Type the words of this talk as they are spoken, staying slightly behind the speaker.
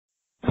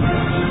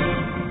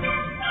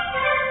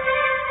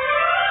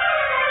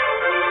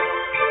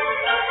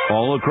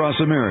all across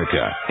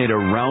America and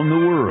around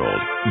the world.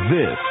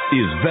 This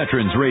is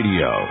Veterans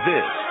Radio.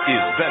 This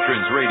is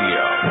Veterans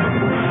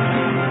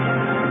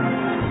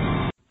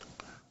Radio.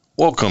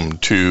 Welcome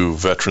to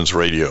Veterans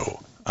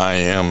Radio. I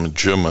am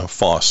Jim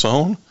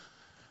Fausone.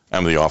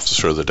 I'm the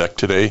officer of the deck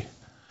today.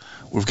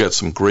 We've got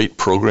some great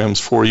programs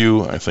for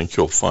you. I think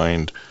you'll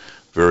find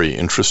very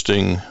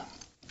interesting.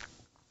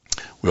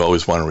 We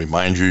always want to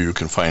remind you, you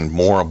can find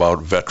more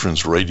about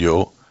Veterans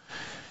Radio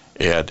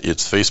at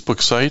its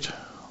Facebook site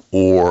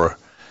or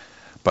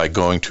by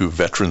going to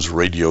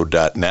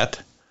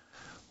veteransradio.net,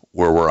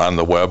 where we're on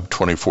the web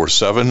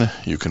 24/7.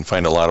 You can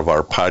find a lot of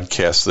our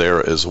podcasts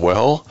there as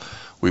well.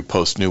 We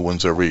post new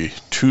ones every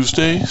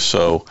Tuesday,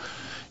 so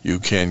you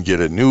can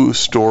get a new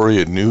story,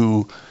 a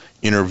new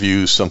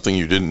interview, something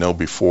you didn't know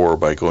before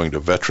by going to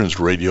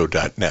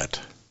veteransradio.net.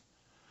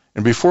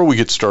 And before we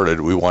get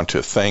started, we want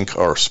to thank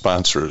our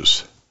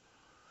sponsors.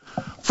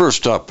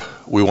 First up,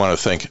 we want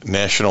to thank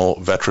National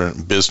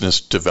Veteran Business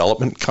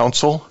Development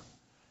Council,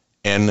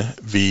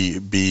 nvbdc.org.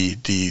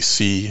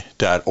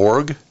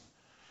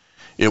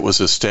 It was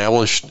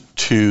established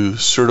to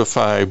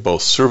certify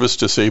both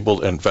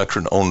service-disabled and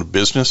veteran-owned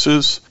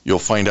businesses. You'll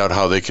find out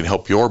how they can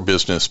help your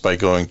business by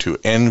going to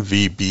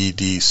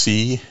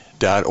nvbdc.org.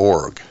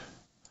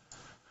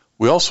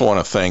 We also want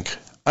to thank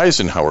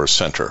Eisenhower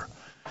Center.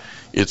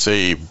 It's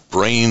a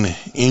brain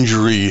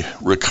injury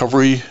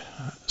recovery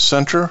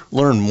center.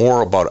 Learn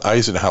more about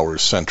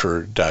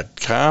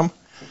eisenhowercenter.com.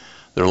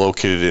 They're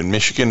located in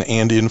Michigan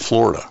and in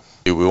Florida.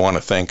 We want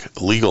to thank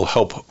Legal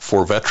Help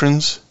for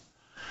Veterans.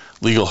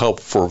 Legal Help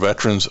for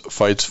Veterans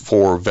fights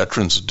for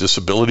veterans'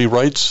 disability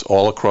rights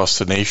all across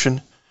the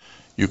nation.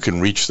 You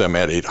can reach them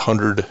at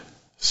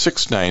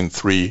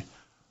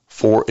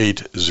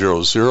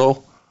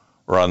 800-693-4800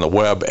 or on the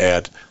web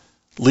at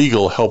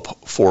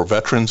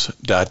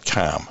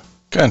legalhelpforveterans.com.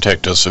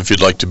 Contact us if you'd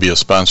like to be a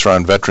sponsor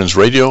on Veterans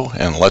Radio,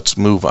 and let's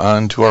move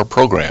on to our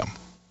program.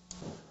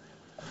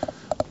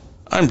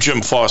 I'm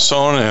Jim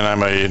Fausone, and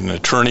I'm an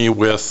attorney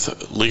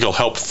with Legal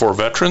Help for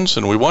Veterans,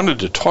 and we wanted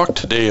to talk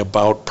today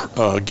about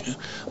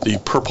the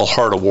Purple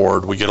Heart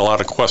Award. We get a lot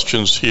of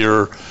questions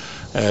here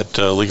at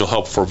Legal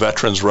Help for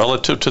Veterans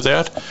relative to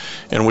that,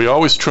 and we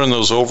always turn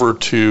those over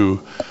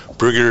to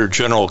Brigadier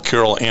General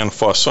Carol Ann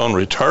Fausone,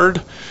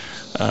 retired.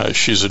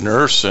 She's a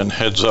nurse and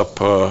heads up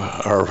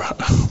our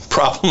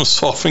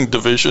problem-solving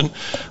division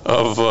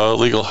of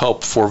Legal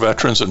Help for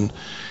Veterans, and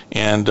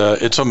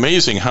it's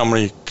amazing how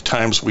many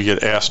times we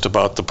get asked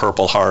about the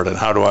Purple Heart and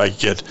how do I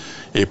get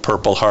a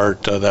Purple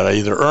Heart that I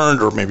either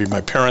earned or maybe my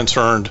parents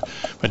earned,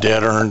 my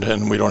dad earned,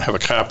 and we don't have a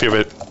copy of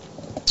it.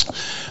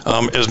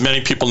 As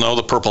many people know,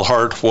 the Purple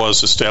Heart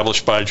was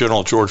established by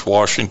General George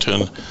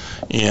Washington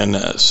in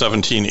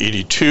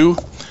 1782.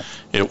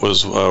 It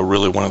was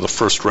really one of the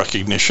first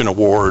recognition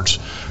awards.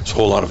 There's a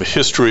whole lot of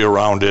history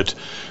around it,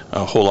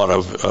 a whole lot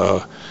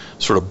of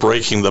sort of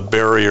breaking the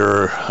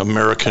barrier.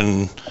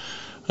 American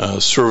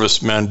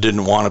servicemen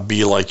didn't want to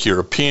be like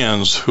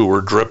Europeans who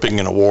were dripping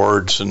in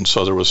awards, and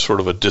so there was sort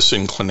of a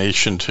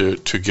disinclination to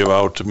give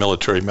out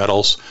military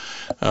medals.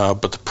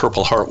 But the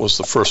Purple Heart was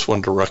the first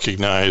one to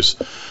recognize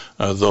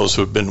those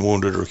who have been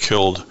wounded or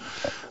killed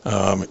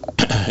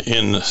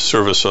in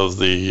service of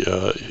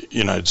the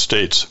United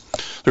States.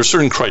 There are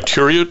certain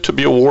criteria to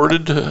be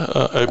awarded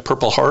a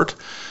Purple Heart.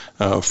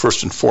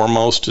 First and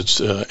foremost, it's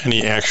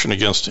any action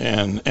against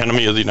an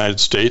enemy of the United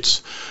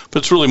States. But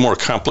it's really more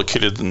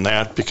complicated than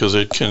that because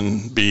it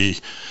can be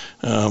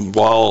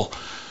while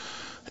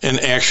in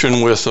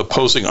action with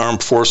opposing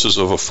armed forces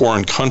of a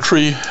foreign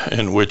country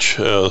in which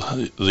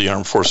the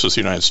armed forces of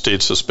the United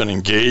States has been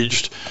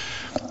engaged.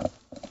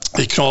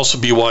 It can also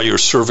be while you're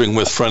serving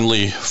with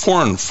friendly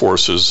foreign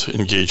forces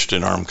engaged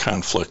in armed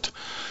conflict.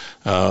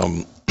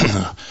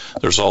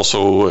 There's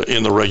also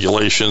in the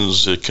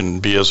regulations, it can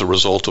be as a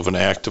result of an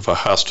act of a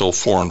hostile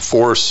foreign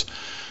force.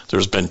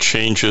 There's been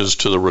changes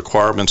to the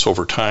requirements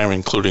over time,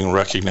 including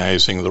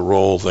recognizing the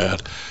role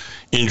that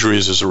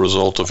injuries as a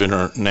result of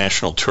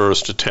international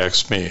terrorist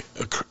attacks may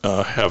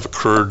have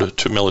occurred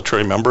to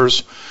military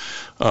members,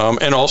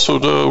 and also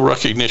the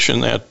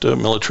recognition that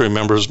military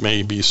members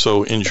may be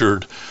so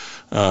injured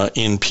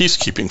in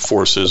peacekeeping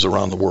forces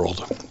around the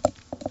world.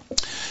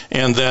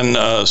 And then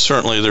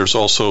certainly there's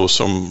also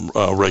some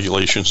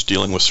regulations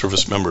dealing with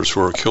service members who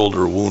are killed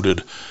or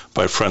wounded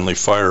by friendly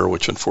fire,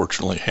 which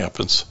unfortunately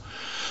happens.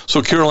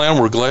 So Carol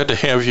Ann, we're glad to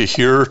have you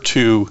here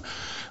to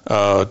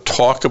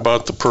talk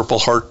about the Purple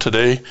Heart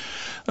today.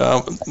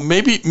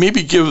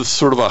 Maybe give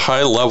sort of a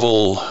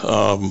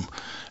high-level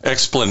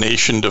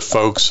explanation to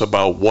folks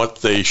about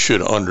what they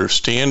should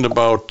understand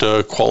about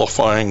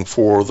qualifying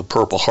for the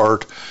Purple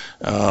Heart.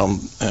 And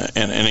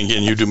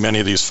again, you do many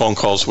of these phone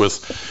calls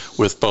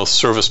with both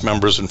service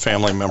members and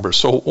family members.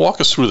 So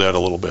walk us through that a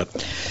little bit.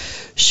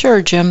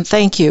 Sure, Jim.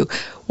 Thank you.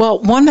 Well,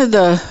 one of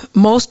the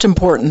most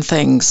important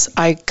things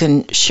I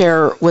can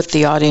share with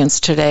the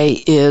audience today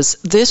is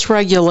this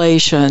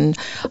regulation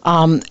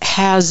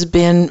has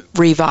been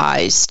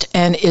revised,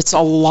 and it's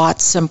a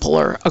lot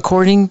simpler.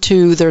 According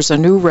to, there's a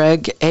new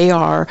reg,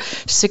 AR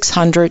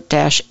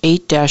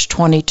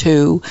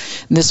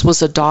 600-8-22. This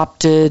was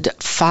adopted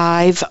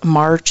 5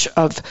 March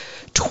of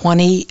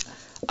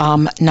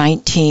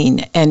 2019,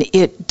 and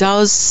it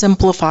does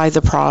simplify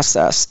the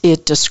process.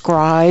 It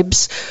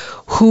describes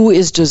who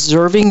is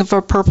deserving of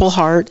a Purple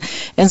Heart,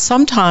 and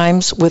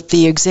sometimes with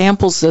the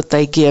examples that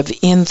they give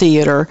in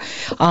theater,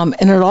 and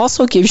it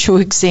also gives you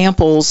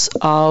examples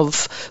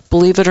of,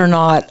 believe it or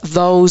not,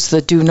 those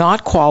that do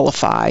not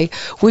qualify,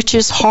 which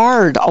is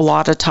hard a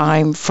lot of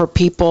time for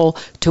people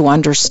to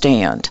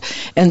understand.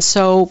 And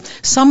so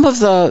some of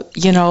the,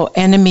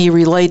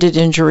 enemy-related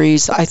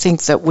injuries I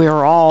think that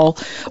we're all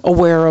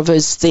aware of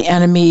is the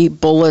enemy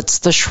bullets,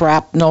 the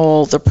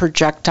shrapnel, the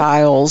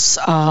projectiles,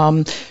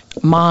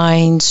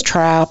 mines,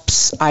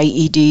 traps,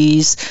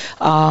 IEDs,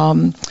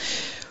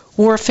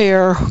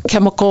 warfare,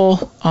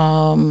 chemical,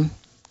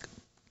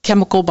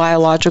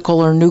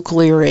 biological, or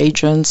nuclear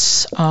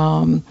agents.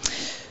 Some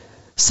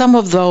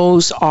of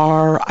those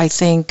are, I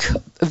think,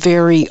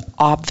 very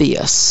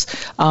obvious,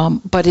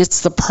 but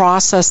it's the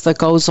process that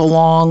goes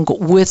along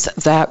with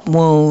that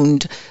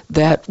wound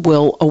that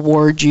will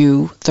award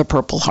you the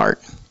Purple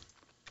Heart.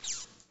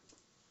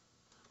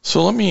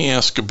 So let me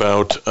ask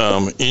about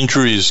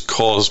injuries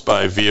caused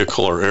by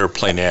vehicle or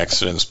airplane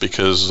accidents,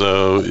 because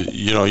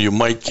you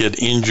might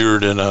get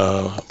injured in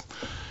a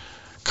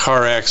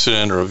car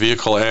accident or a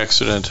vehicle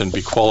accident and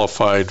be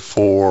qualified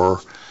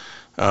for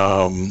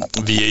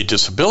VA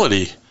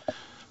disability,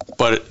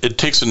 but it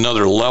takes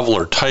another level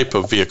or type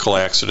of vehicle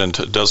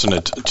accident, doesn't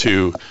it,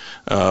 to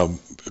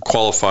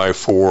qualify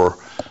for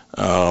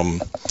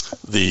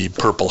the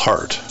Purple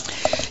Heart?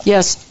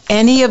 Yes,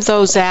 any of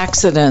those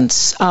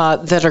accidents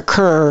that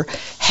occur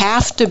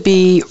have to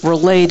be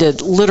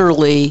related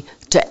literally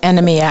to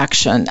enemy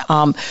action.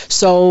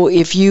 So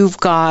if you've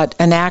got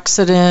an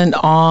accident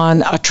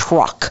on a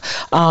truck,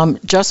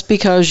 just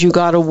because you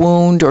got a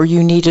wound or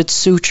you needed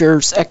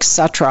sutures,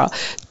 etc.,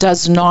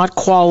 does not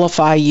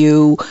qualify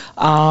you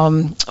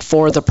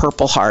for the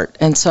Purple Heart.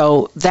 And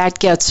so that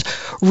gets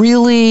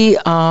really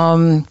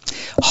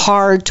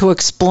hard to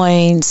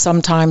explain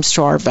sometimes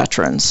to our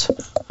veterans.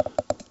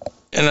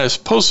 And I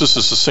suppose this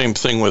is the same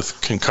thing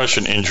with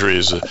concussion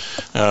injuries.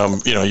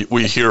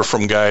 We hear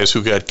from guys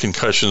who got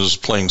concussions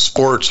playing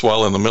sports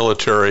while in the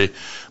military,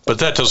 but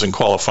that doesn't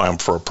qualify them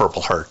for a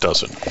Purple Heart,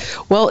 does it?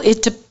 Well,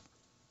 it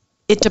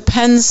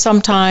depends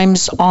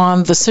sometimes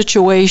on the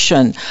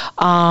situation.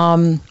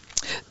 Some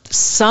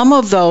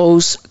of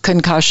those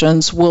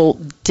concussions will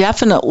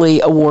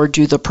definitely award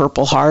you the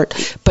Purple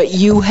Heart, but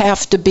you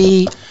have to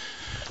be...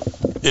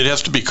 It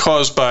has to be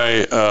caused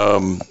by...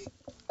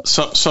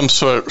 some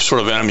sort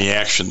of enemy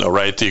action, though,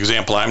 right? The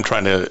example I'm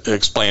trying to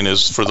explain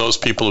is for those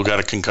people who got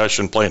a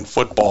concussion playing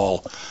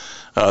football,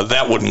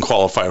 that wouldn't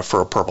qualify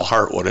for a Purple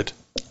Heart, would it?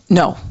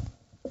 No.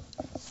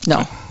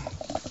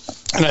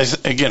 And I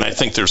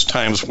think there's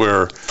times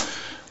where,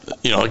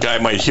 a guy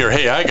might hear,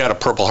 hey, I got a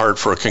Purple Heart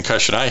for a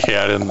concussion I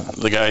had, and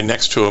the guy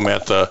next to him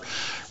at the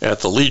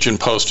Legion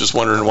post is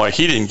wondering why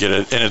he didn't get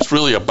it, and it's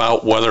really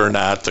about whether or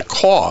not the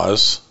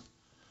cause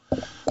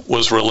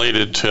was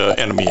related to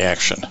enemy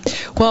action.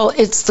 Well,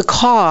 it's the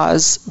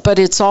cause, but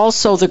it's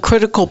also the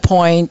critical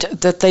point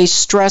that they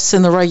stress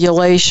in the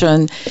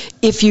regulation.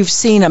 If you've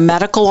seen a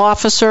medical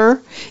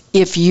officer,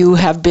 if you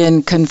have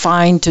been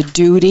confined to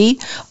duty,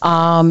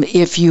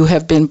 if you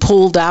have been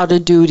pulled out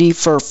of duty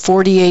for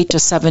 48 to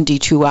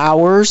 72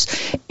 hours,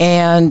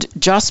 and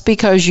just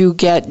because you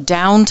get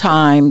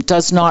downtime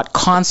does not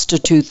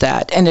constitute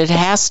that. And it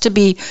has to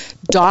be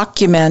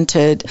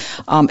documented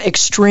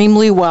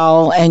extremely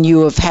well, and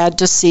you have had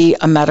to see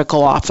a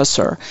medical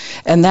officer.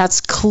 And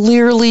that's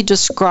clearly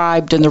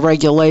described in the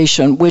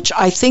regulation, which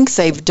I think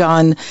they've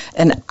done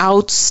an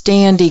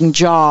outstanding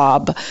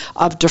job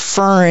of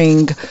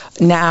deferring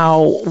now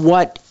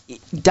what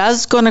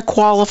does going to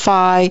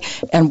qualify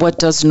and what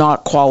does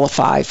not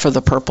qualify for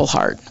the Purple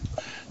Heart.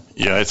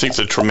 Yeah, I think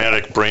the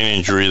traumatic brain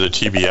injury, the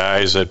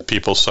TBIs that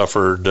people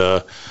suffered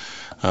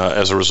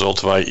as a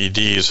result of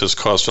IEDs has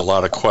caused a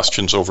lot of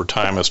questions over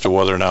time as to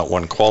whether or not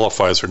one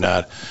qualifies or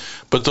not.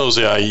 But those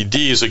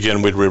IEDs,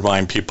 again, we'd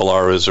remind people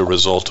are as a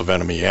result of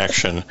enemy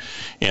action.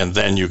 And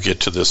then you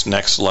get to this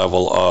next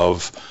level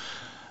of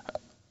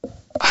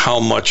how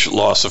much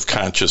loss of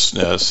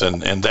consciousness,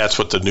 and that's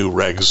what the new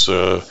regs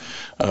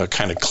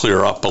kind of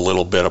clear up a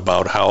little bit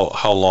about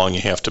how long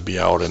you have to be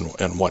out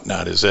and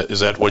whatnot. Is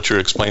that what you're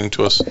explaining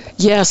to us?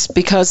 Yes,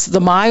 because the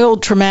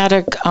mild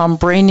traumatic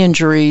brain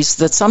injuries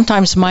that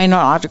sometimes might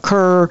not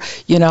occur,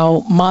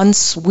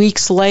 months,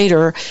 weeks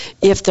later,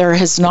 if there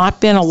has not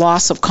been a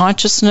loss of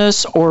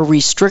consciousness or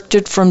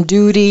restricted from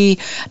duty,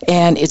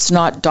 and it's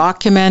not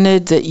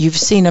documented that you've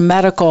seen a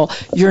medical,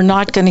 you're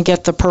not going to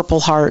get the Purple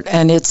Heart,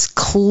 and it's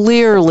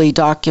clearly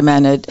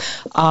documented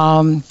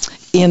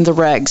in the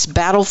regs.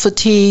 Battle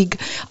fatigue,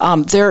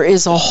 there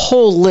is a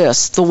whole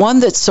list. The one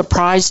that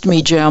surprised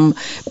me, Jim,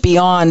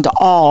 beyond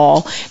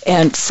all,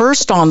 and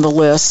first on the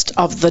list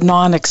of the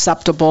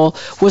non-acceptable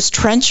was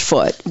trench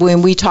foot.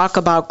 When we talk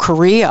about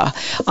Korea,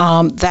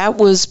 that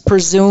was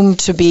presumed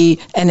to be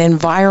an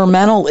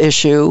environmental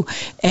issue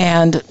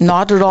and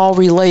not at all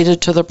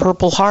related to the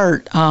Purple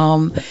Heart.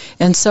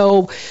 And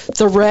so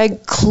the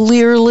reg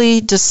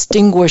clearly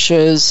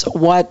distinguishes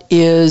what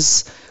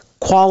is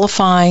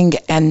qualifying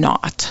and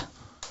not.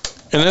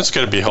 And that's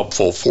going to be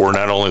helpful for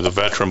not only the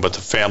veteran, but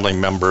the family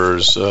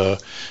members.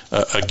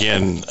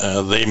 Again,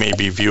 they may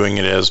be viewing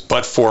it as,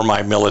 but for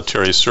my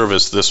military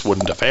service, this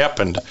wouldn't have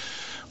happened.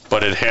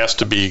 But it has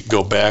to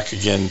go back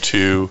again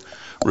to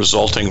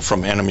resulting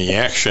from enemy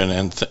action,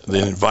 and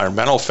the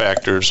environmental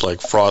factors like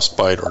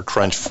frostbite or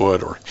trench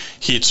foot or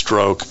heat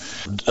stroke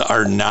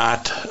are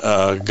not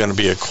going to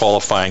be a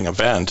qualifying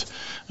event.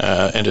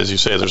 And as you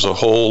say, there's a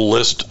whole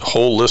list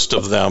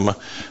of them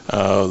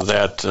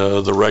that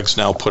the regs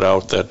now put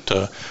out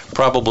that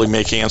probably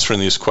make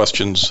answering these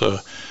questions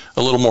a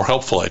little more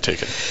helpful, I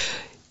take it.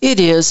 It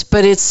is,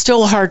 but it's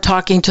still hard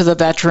talking to the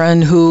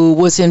veteran who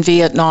was in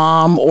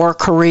Vietnam or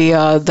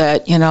Korea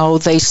that,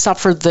 they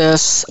suffered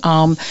this.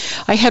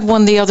 I had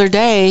one the other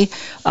day.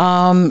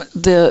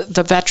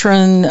 The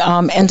veteran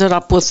ended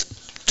up with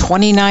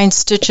 29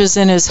 stitches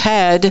in his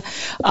head.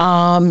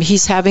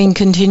 He's having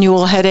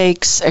continual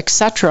headaches,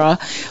 etc.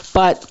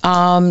 But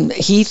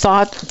he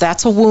thought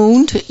that's a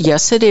wound.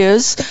 Yes, it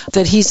is,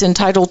 that he's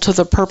entitled to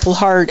the Purple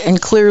Heart.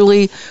 And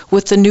clearly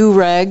with the new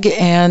reg,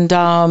 and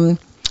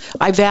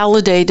I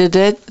validated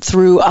it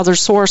through other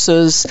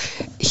sources,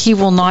 he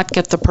will not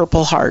get the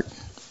Purple Heart.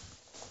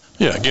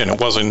 Yeah, again,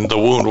 the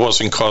wound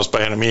wasn't caused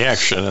by enemy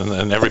action,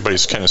 and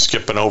everybody's kind of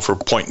skipping over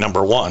point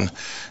number one.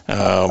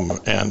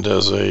 And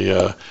as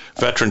a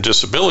veteran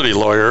disability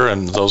lawyer,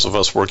 and those of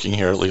us working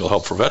here at Legal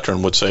Help for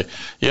Veteran would say,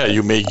 yeah,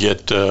 you may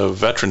get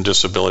veteran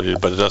disability,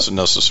 but it doesn't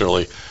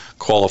necessarily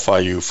qualify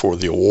you for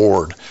the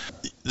award.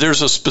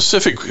 There's a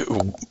specific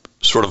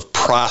sort of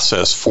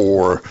process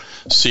for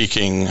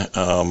seeking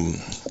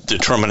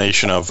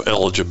determination of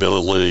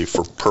eligibility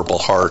for Purple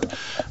Heart.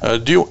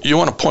 Do you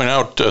want to point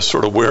out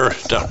sort of where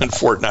down in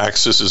Fort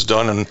Knox this is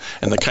done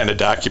and the kind of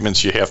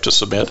documents you have to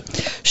submit?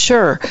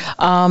 Sure.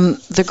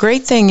 The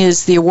great thing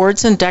is the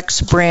Awards and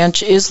Decks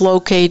branch is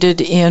located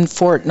in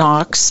Fort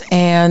Knox,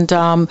 and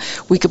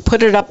we could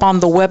put it up on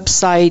the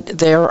website.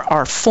 There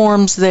are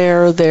forms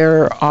there.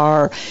 There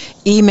are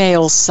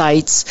email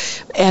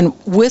sites. And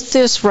with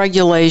this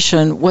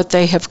regulation, what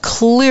they have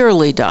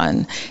clearly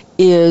done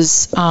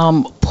is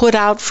put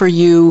out for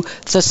you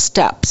the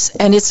steps,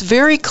 and it's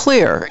very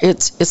clear.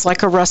 It's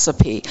like a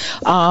recipe.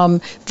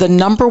 The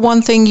number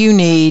one thing you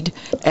need,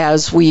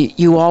 as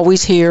you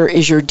always hear,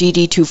 is your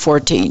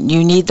DD-214.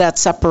 You need that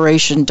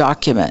separation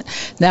document.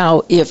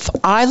 Now, if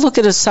I look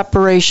at a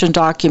separation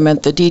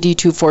document, the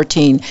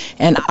DD-214,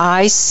 and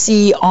I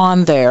see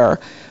on there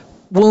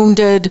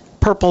wounded,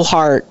 Purple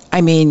Heart,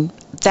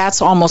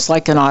 that's almost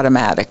like an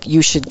automatic.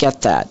 You should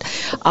get that.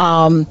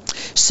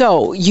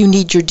 So you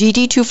need your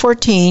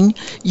DD-214.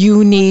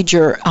 You need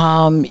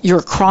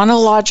your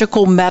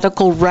chronological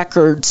medical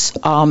records,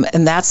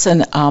 and that's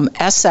an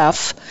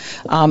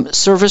SF,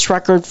 Service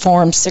Record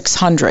Form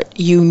 600.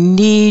 You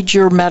need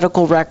your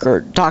medical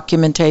record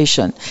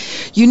documentation.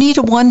 You need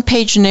a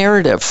one-page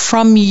narrative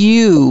from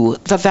you,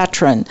 the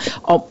veteran,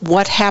 of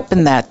what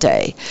happened that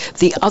day.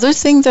 The other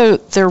thing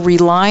that they're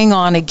relying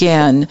on,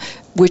 again,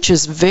 which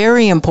is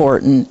very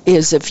important,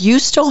 is if you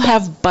still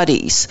have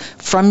buddies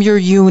from your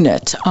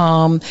unit,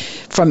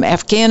 from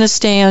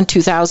Afghanistan,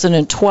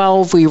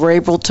 2012, we were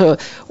able to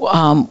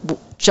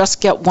just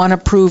get one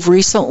approved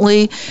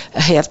recently. I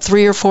have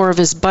 3 or 4 of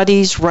his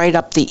buddies write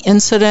up the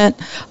incident.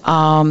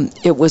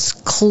 It was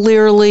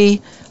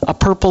clearly a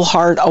Purple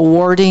Heart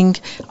awarding.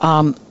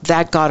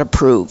 That got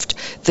approved.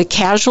 The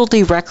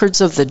casualty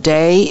records of the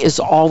day is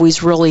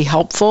always really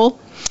helpful.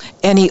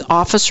 Any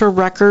officer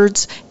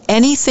records,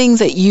 anything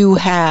that you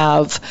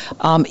have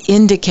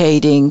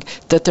indicating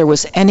that there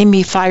was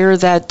enemy fire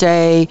that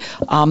day,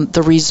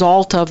 the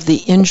result of the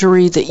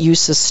injury that you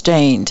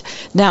sustained.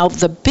 Now,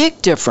 the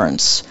big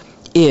difference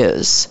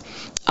is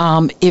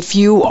if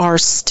you are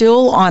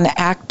still on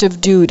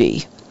active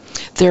duty,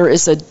 there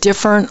is a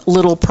different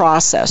little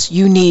process.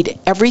 You need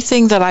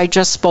everything that I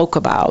just spoke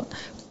about,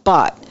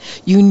 but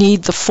you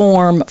need the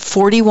form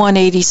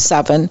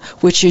 4187,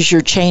 which is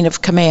your chain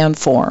of command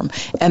form.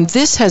 And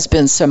this has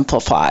been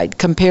simplified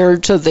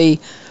compared to the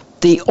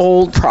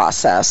old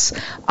process.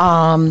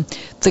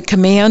 The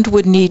command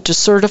would need to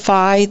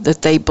certify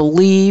that they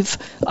believe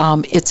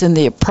it's in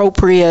the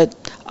appropriate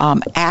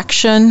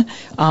action,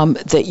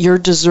 that you're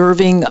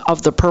deserving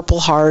of the Purple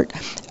Heart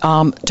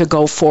to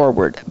go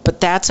forward. But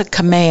that's a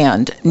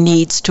command,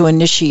 needs to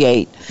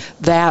initiate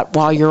that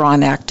while you're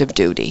on active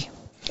duty.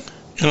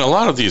 And a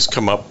lot of these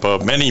come up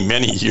many,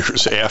 many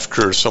years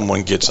after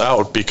someone gets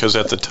out, because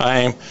at the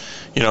time,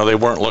 they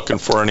weren't looking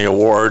for any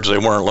awards. They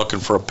weren't looking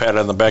for a pat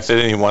on the back. They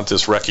didn't even want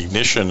this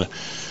recognition.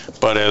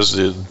 But as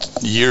the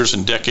years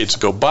and decades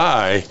go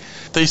by,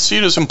 they see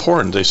it as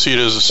important. They see it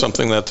as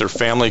something that their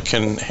family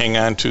can hang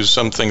on to,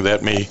 something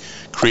that may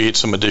create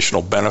some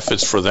additional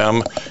benefits for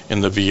them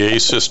in the VA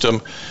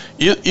system.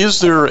 Is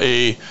there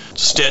a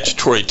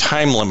statutory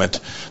time limit?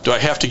 Do I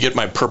have to get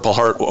my Purple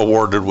Heart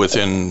awarded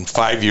within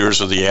 5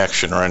 years of the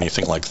action or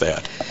anything like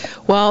that?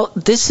 Well,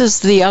 this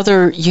is the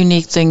other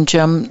unique thing,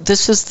 Jim.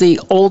 This is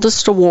the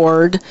oldest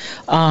award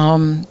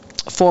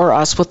for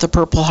us with the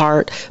Purple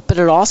Heart, but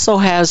it also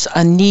has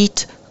a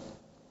neat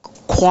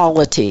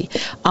quality.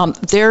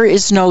 There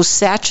is no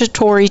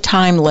statutory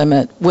time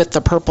limit with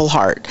the Purple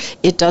Heart.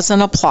 It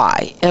doesn't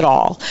apply at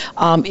all.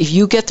 If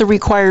you get the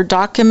required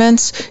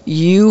documents,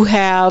 you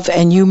have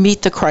and you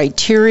meet the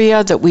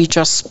criteria that we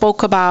just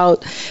spoke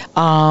about.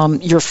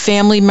 Your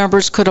family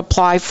members could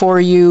apply for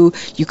you.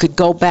 You could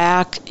go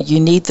back. You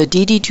need the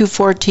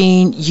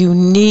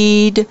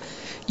DD-214.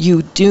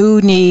 You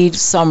do need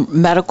some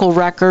medical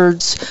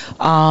records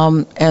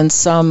and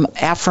some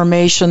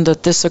affirmation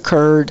that this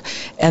occurred,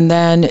 and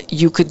then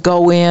you could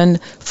go in,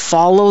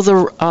 follow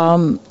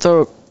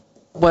the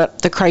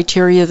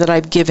criteria that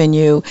I've given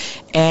you,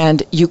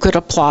 and you could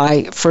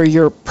apply for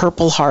your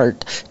Purple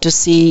Heart to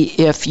see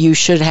if you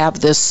should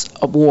have this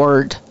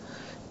award.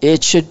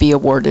 It should be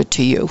awarded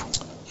to you.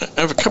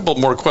 I have a couple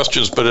more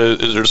questions, but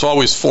there's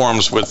always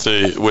forms with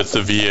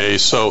the VA.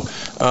 So,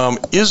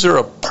 is there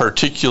a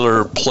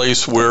particular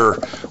place where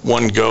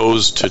one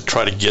goes to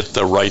try to get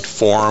the right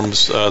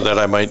forms that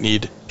I might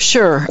need?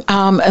 Sure.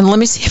 And let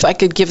me see if I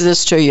could give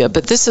this to you.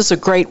 But this is a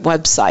great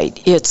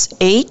website. It's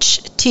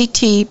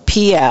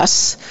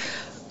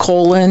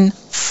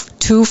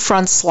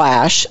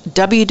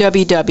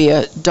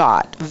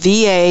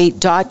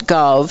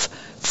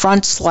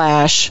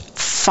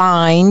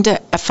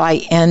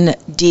FIND,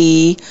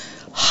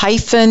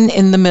 hyphen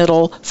in the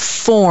middle,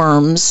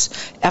 forms,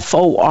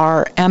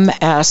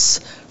 FORMS,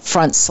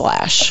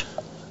 /.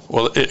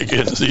 Well,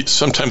 again,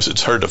 sometimes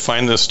it's hard to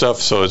find this stuff,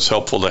 so it's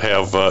helpful to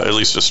have at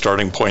least a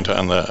starting point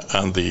on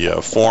the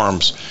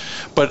forms.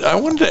 But I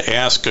wanted to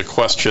ask a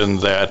question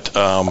that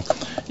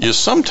you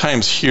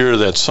sometimes hear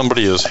that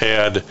somebody has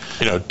had,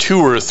 2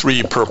 or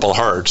 3 Purple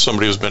Hearts.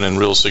 Somebody who's been in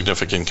real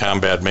significant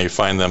combat may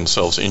find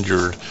themselves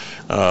injured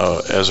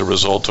as a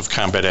result of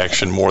combat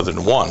action more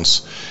than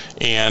once.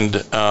 And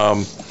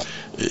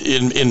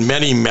in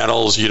many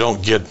medals, you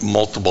don't get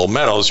multiple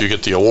medals, you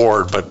get the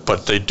award,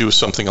 but they do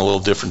something a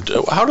little different.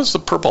 How does the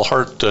Purple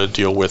Heart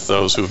deal with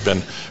those who've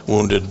been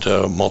wounded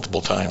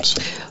multiple times?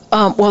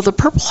 Well, the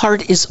Purple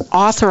Heart is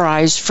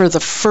authorized for the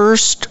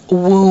first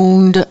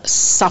wound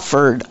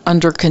suffered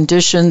under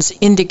conditions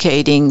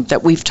indicating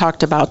that we've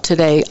talked about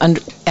today,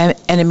 under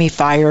enemy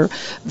fire,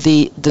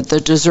 the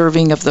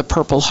deserving of the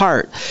Purple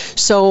Heart.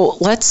 So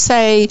let's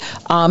say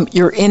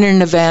you're in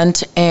an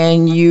event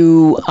and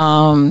you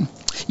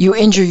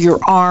injure your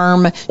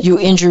arm, you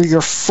injure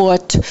your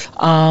foot,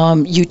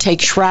 you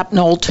take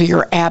shrapnel to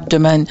your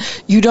abdomen.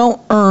 You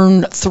don't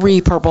earn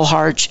 3 Purple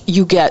Hearts,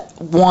 you get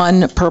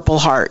 1 Purple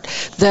Heart.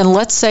 Then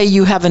let's say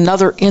you have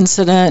another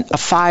incident, a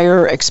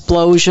fire,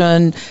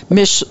 explosion,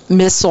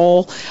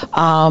 missile,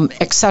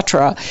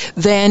 etc.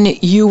 Then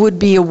you would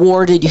be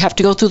awarded, you have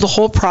to go through the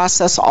whole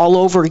process all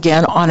over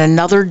again on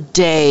another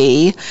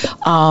day,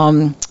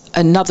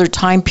 another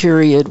time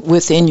period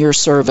within your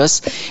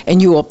service,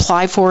 and you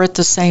apply for it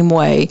the same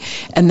way.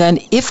 And then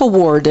if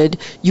awarded,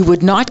 you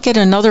would not get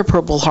another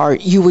Purple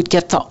Heart, you would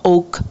get the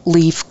oak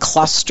leaf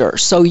cluster.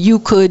 So you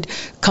could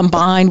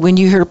combine, when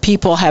you hear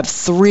people have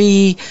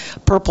 3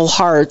 Purple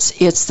Hearts,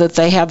 it's that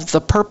they have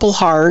the Purple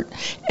Heart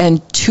and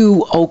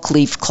 2 oak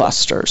leaf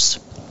clusters.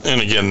 And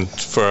again,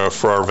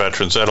 for our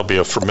veterans, that'll be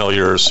a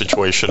familiar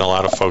situation. A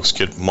lot of folks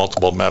get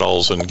multiple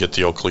medals and get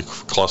the Oak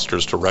Leaf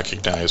clusters to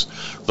recognize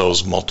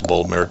those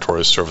multiple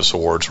meritorious service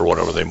awards or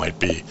whatever they might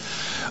be.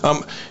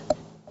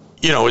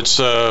 It's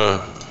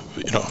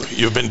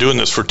you've been doing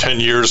this for 10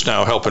 years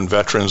now, helping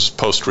veterans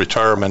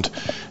post-retirement.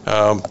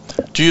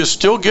 Do you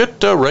still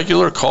get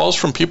regular calls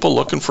from people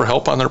looking for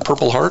help on their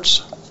Purple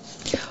Hearts?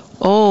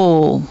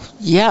 Oh,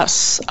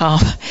 yes.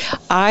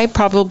 I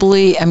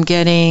probably am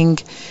getting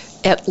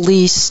at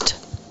least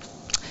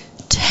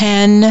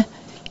 10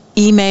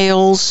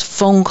 emails,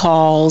 phone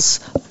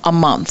calls a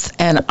month,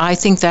 and I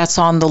think that's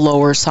on the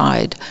lower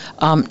side.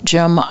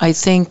 Jim, I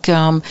think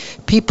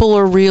people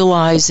are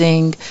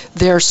realizing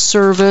their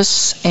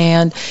service,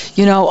 and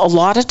a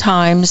lot of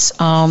times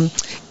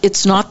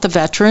it's not the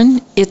veteran,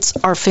 it's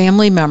our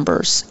family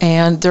members,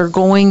 and they're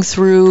going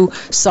through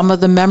some of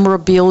the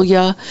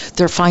memorabilia,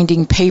 they're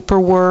finding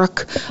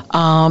paperwork,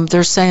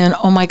 they're saying,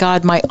 oh my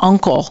God, my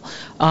uncle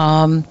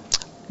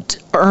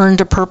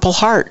earned a Purple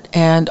Heart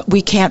and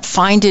we can't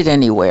find it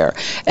anywhere,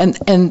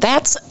 and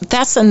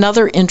that's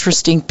another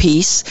interesting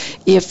piece.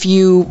 If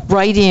you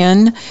write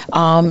in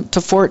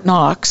to Fort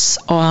Knox,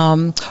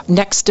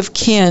 next of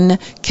kin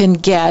can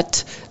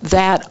get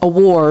that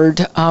award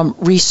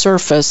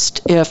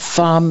resurfaced if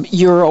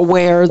you're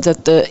aware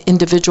that the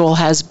individual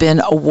has been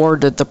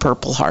awarded the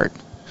Purple Heart.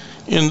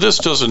 And this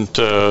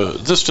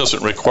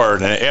doesn't require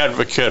an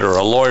advocate or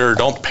a lawyer.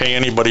 Don't pay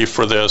anybody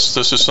for this.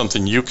 This is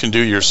something you can do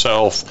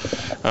yourself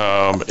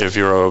if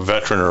you're a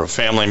veteran or a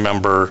family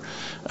member.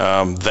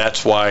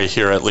 That's why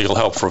here at Legal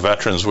Help for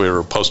Veterans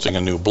we're posting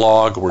a new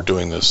blog. We're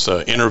doing this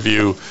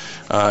interview,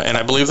 and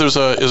I believe is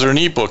there an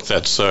ebook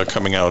that's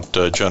coming out,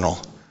 General?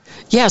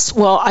 Yes,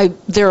 well,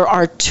 there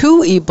are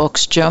 2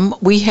 ebooks, Jim.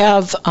 We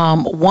have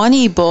one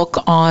ebook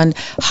on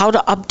how to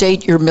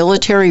update your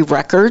military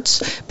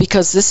records,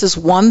 because this is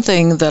one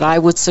thing that I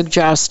would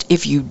suggest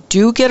if you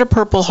do get a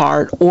Purple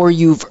Heart or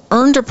you've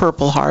earned a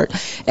Purple Heart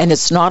and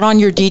it's not on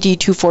your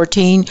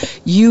DD-214,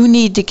 you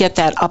need to get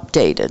that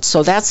updated.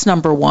 So that's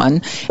number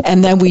 1.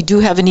 And then we do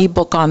have an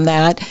ebook on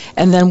that.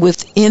 And then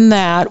within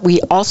that,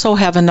 we also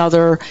have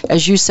another,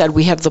 as you said,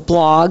 we have the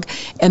blog.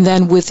 And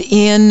then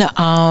within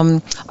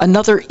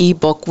another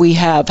ebook, we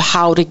have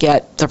how to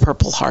get the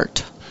Purple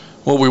Heart.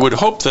 Well, we would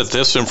hope that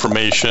this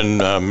information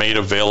made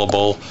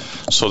available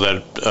so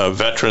that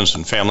veterans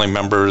and family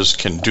members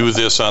can do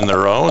this on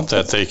their own,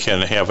 that they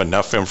can have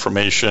enough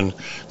information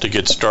to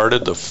get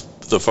started.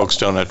 The folks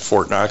down at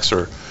Fort Knox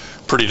are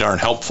pretty darn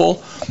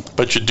helpful,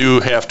 but you do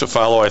have to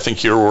follow, I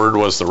think your word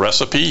was the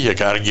recipe. You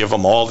got to give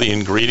them all the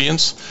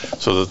ingredients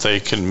so that they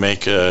can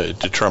make a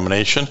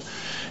determination.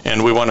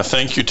 And we want to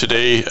thank you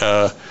today,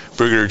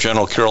 Brigadier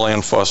General Carol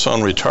Ann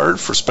Fausone, retired,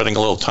 for spending a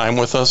little time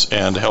with us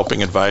and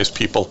helping advise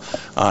people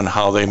on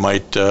how they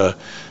might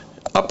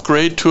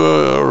upgrade to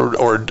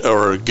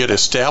or get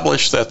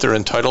established that they're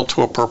entitled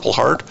to a Purple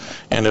Heart.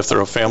 And if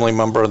they're a family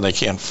member and they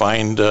can't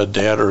find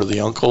dad or the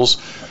uncles,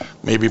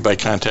 maybe by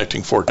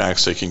contacting Fort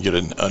Knox they can get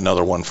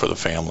another one for the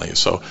family.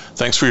 So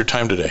thanks for your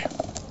time today.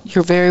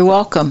 You're very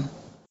welcome.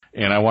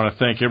 And I want to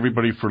thank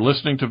everybody for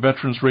listening to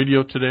Veterans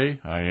Radio today.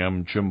 I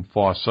am Jim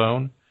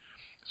Fausone.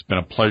 It's been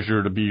a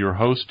pleasure to be your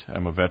host.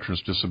 I'm a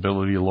veterans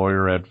disability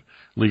lawyer at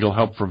Legal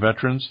Help for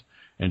Veterans,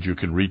 and you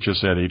can reach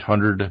us at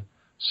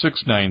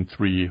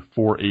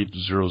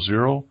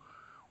 800-693-4800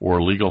 or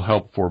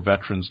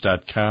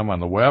legalhelpforveterans.com on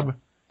the web.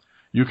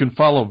 You can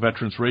follow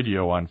Veterans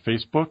Radio on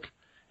Facebook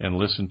and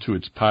listen to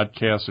its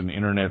podcasts and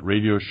internet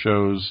radio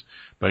shows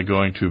by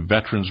going to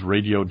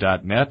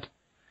veteransradio.net.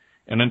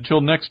 And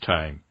until next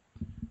time,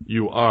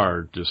 you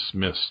are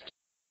dismissed.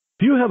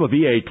 If you have a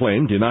VA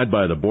claim denied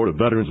by the Board of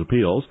Veterans'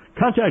 Appeals,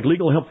 contact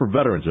Legal Help for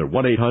Veterans at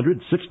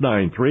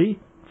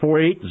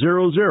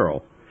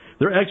 1-800-693-4800.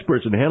 They're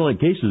experts in handling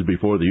cases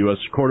before the U.S.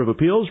 Court of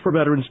Appeals for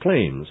Veterans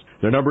Claims.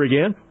 Their number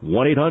again,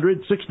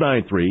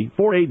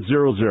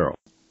 1-800-693-4800.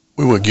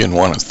 We again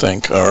want to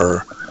thank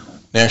our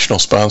national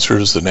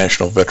sponsors, the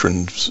National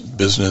Veterans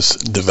Business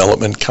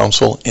Development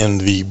Council,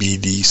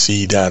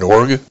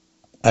 NVBDC.org,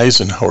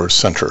 Eisenhower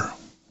Center,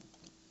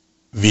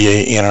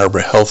 VA Ann Arbor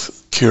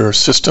Health Care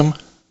System,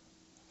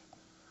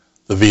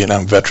 the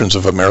Vietnam Veterans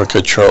of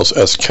America Charles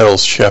S.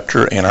 Kettles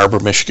Chapter, Ann Arbor,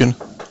 Michigan,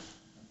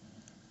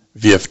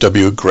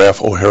 VFW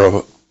Graf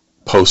O'Hara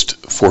Post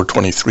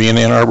 423 in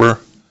Ann Arbor,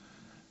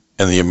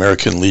 and the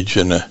American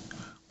Legion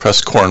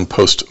Press Corn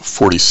Post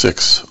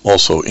 46,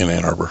 also in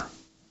Ann Arbor.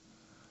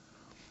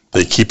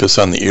 They keep us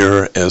on the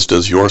air, as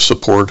does your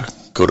support.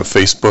 Go to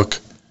Facebook,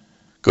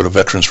 go to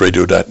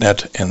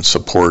veteransradio.net, and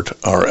support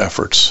our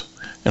efforts.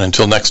 And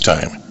until next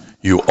time,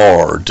 you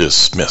are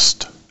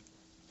dismissed.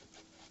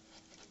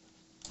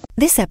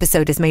 This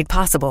episode is made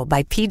possible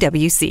by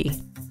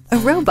PwC. A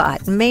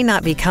robot may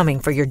not be coming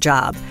for your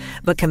job,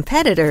 but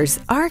competitors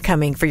are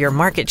coming for your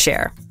market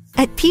share.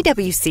 At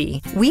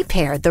PwC, we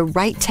pair the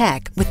right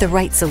tech with the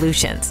right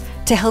solutions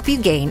to help you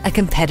gain a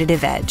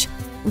competitive edge.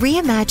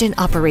 Reimagine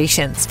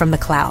operations from the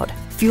cloud,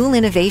 fuel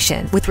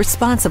innovation with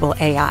responsible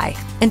AI,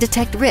 and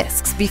detect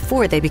risks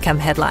before they become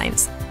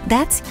headlines.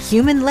 That's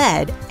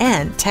human-led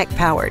and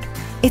tech-powered.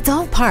 It's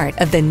all part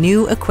of The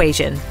New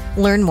Equation.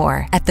 Learn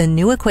more at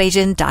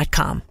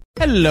thenewequation.com.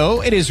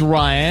 Hello, it is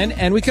Ryan,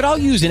 and we could all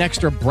use an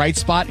extra bright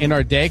spot in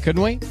our day,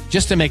 couldn't we?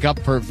 Just to make up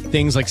for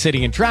things like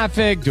sitting in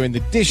traffic, doing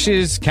the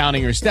dishes,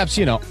 counting your steps,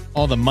 you know,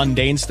 all the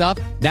mundane stuff.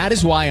 That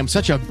is why I'm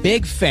such a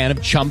big fan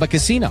of Chumba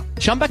Casino.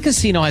 Chumba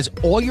Casino has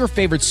all your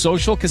favorite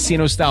social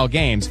casino-style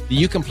games that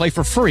you can play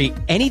for free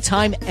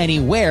anytime,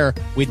 anywhere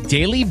with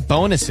daily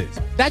bonuses.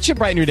 That should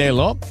brighten your day a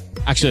little.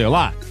 Actually, a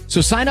lot.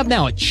 So sign up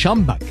now at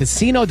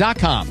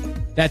ChumbaCasino.com.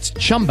 That's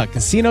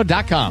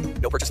ChumbaCasino.com.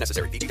 No purchase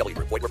necessary. VGW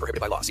Group. Void where prohibited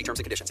by law. See terms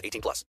and conditions. 18+.